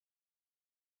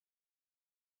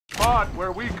spot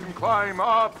where we can climb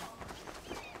up.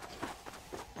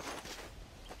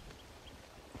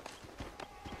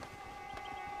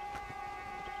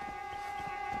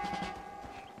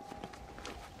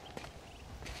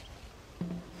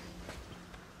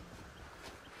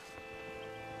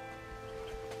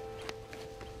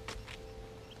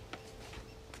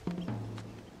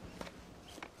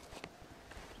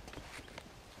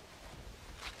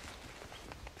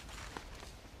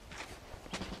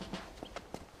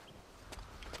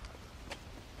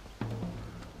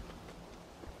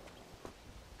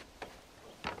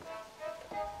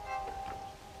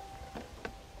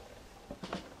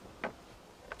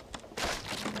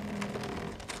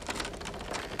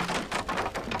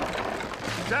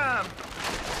 Damn!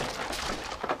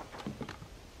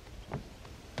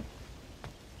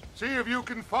 See if you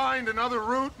can find another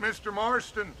route, Mr.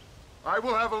 Marston. I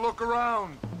will have a look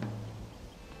around.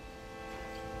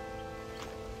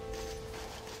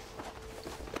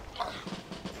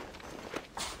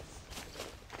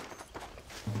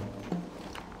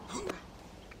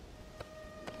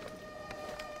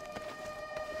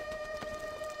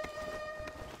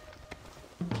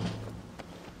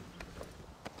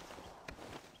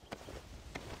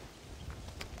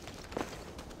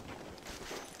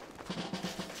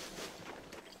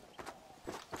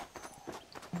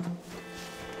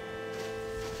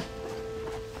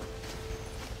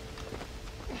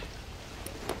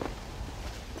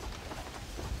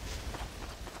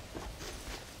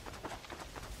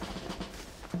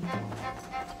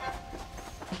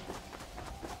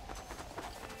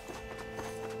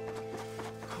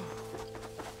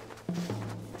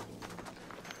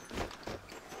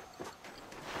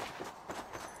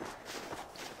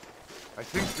 I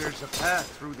think there's a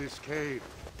path through this cave.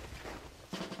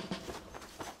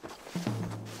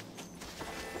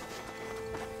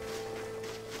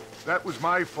 That was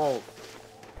my fault.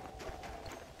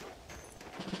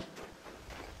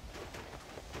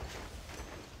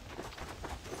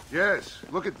 Yes,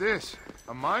 look at this.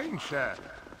 A mine shaft.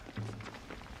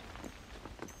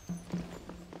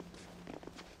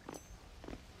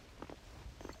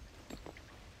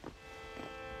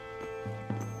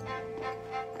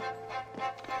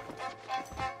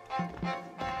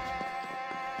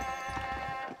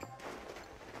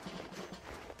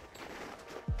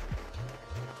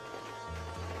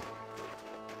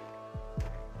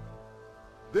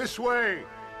 This way!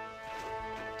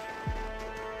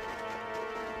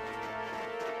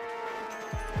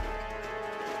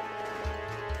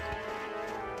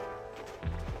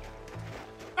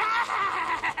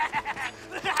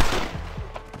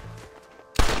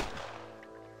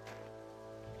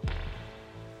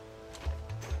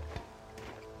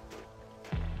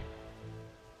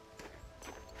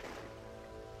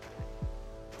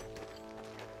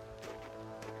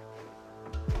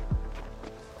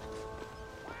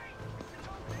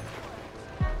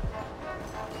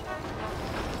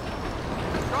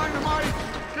 Dynamite!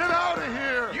 Get out of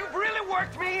here! You've really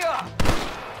worked me up!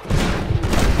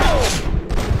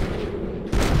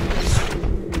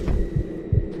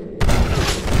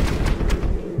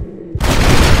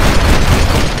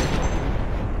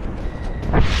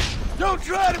 Don't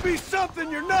try to be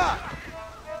something you're not!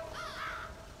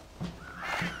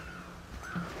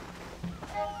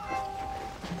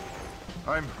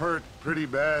 I'm hurt pretty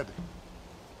bad.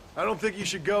 I don't think you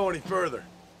should go any further.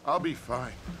 I'll be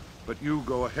fine. But you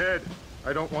go ahead.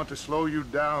 I don't want to slow you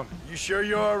down. You sure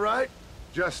you're all right?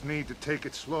 Just need to take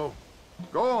it slow.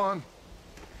 Go on.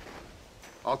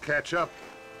 I'll catch up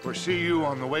or see you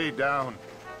on the way down.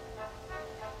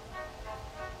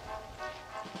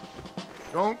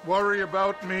 Don't worry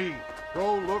about me.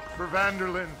 Go look for van der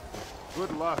Linde.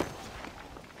 Good luck.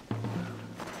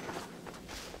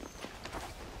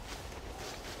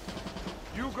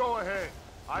 You go ahead.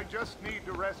 I just need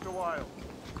to rest a while.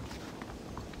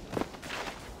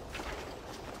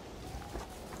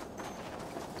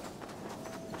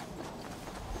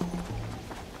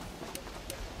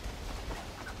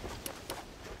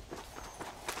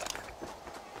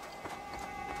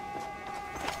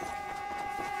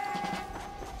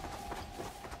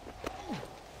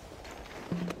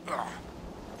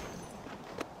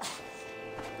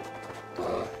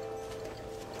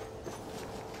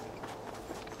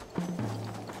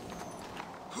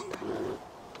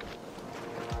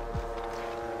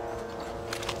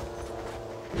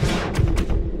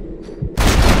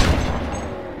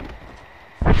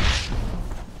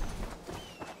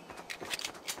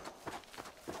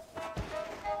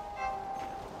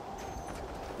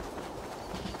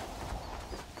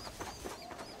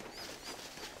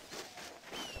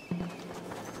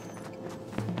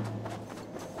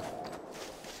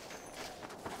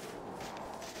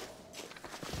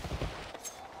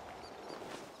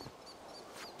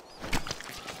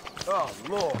 Oh,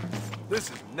 Lord. This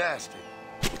is nasty.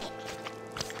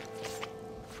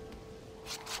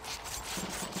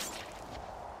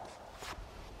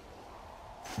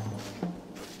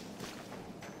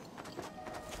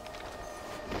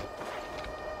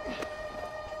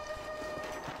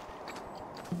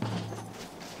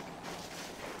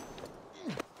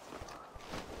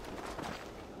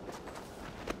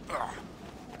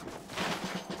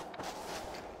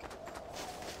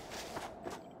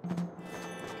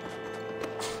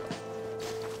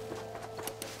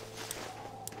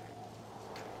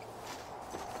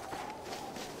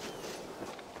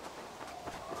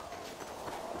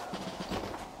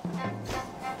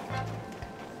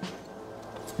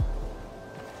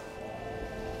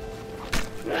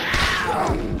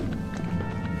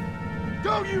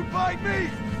 Don't you bite me!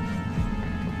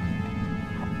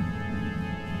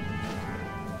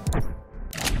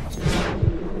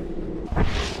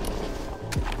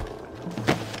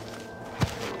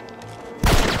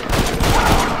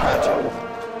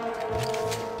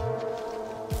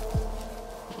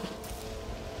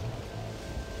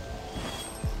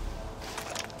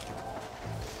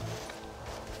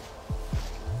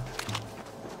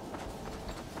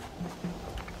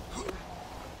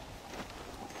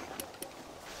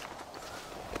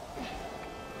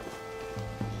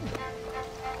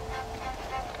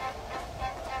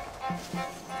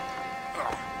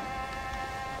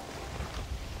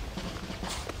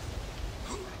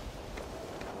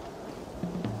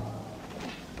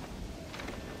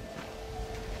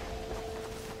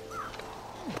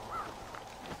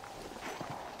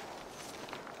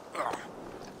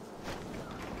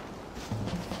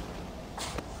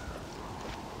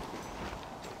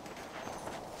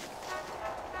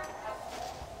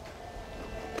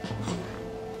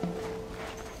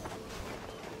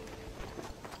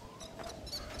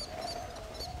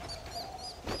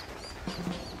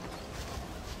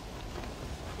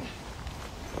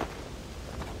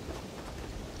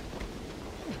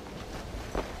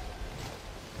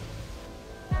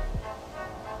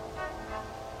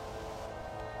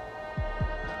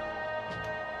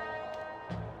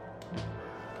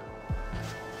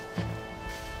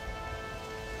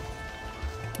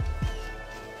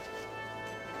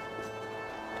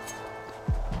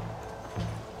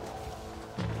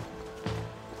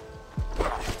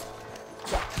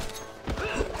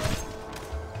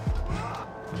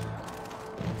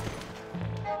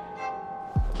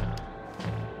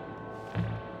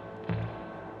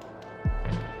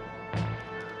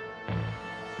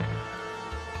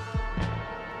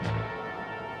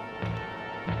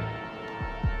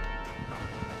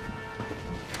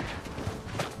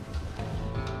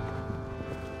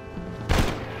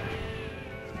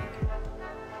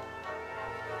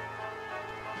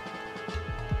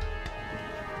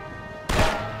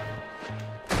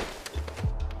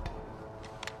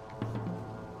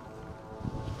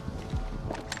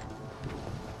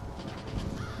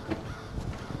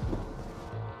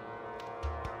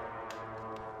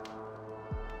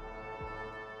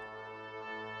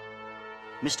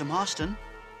 Mr. Marston?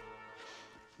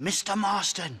 Mr.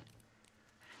 Marston!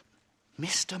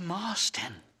 Mr.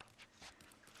 Marston!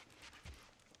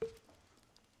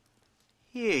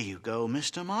 Here you go,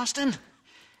 Mr. Marston.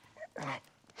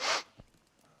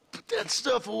 Put that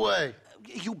stuff away.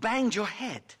 You banged your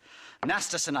head.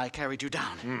 Nastas and I carried you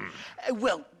down.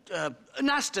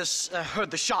 Nastas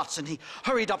heard the shots and he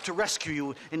hurried up to rescue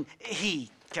you and he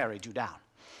carried you down.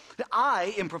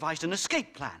 I improvised an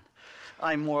escape plan.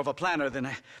 I'm more of a planner than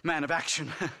a man of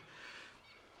action.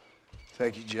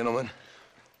 Thank you, gentlemen.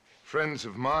 Friends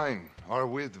of mine are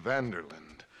with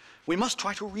Vanderland. We must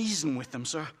try to reason with them,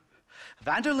 sir.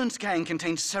 Vanderland's gang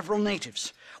contains several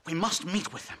natives. We must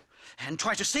meet with them and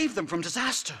try to save them from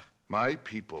disaster. My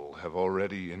people have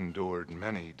already endured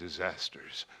many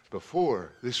disasters.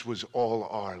 Before, this was all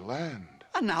our land.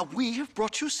 And now we have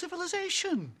brought you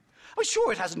civilization. Well,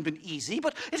 sure, it hasn't been easy,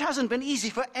 but it hasn't been easy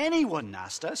for anyone,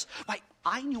 Nastas. Why,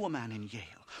 I knew a man in Yale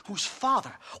whose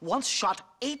father once shot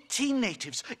 18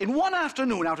 natives in one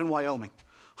afternoon out in Wyoming.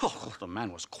 Oh, the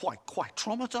man was quite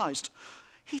traumatized.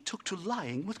 He took to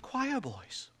lying with choir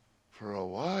boys. For a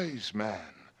wise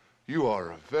man, you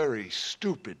are a very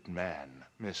stupid man,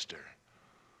 mister.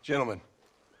 Gentlemen,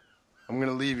 I'm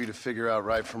gonna leave you to figure out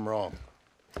right from wrong.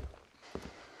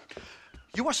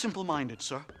 You are simple-minded,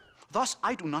 sir. Thus,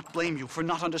 I do not blame you for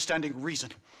not understanding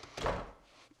reason.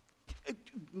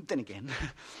 Then again...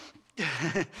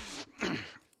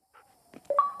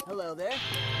 Hello there.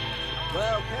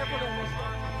 Well, careful in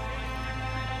this.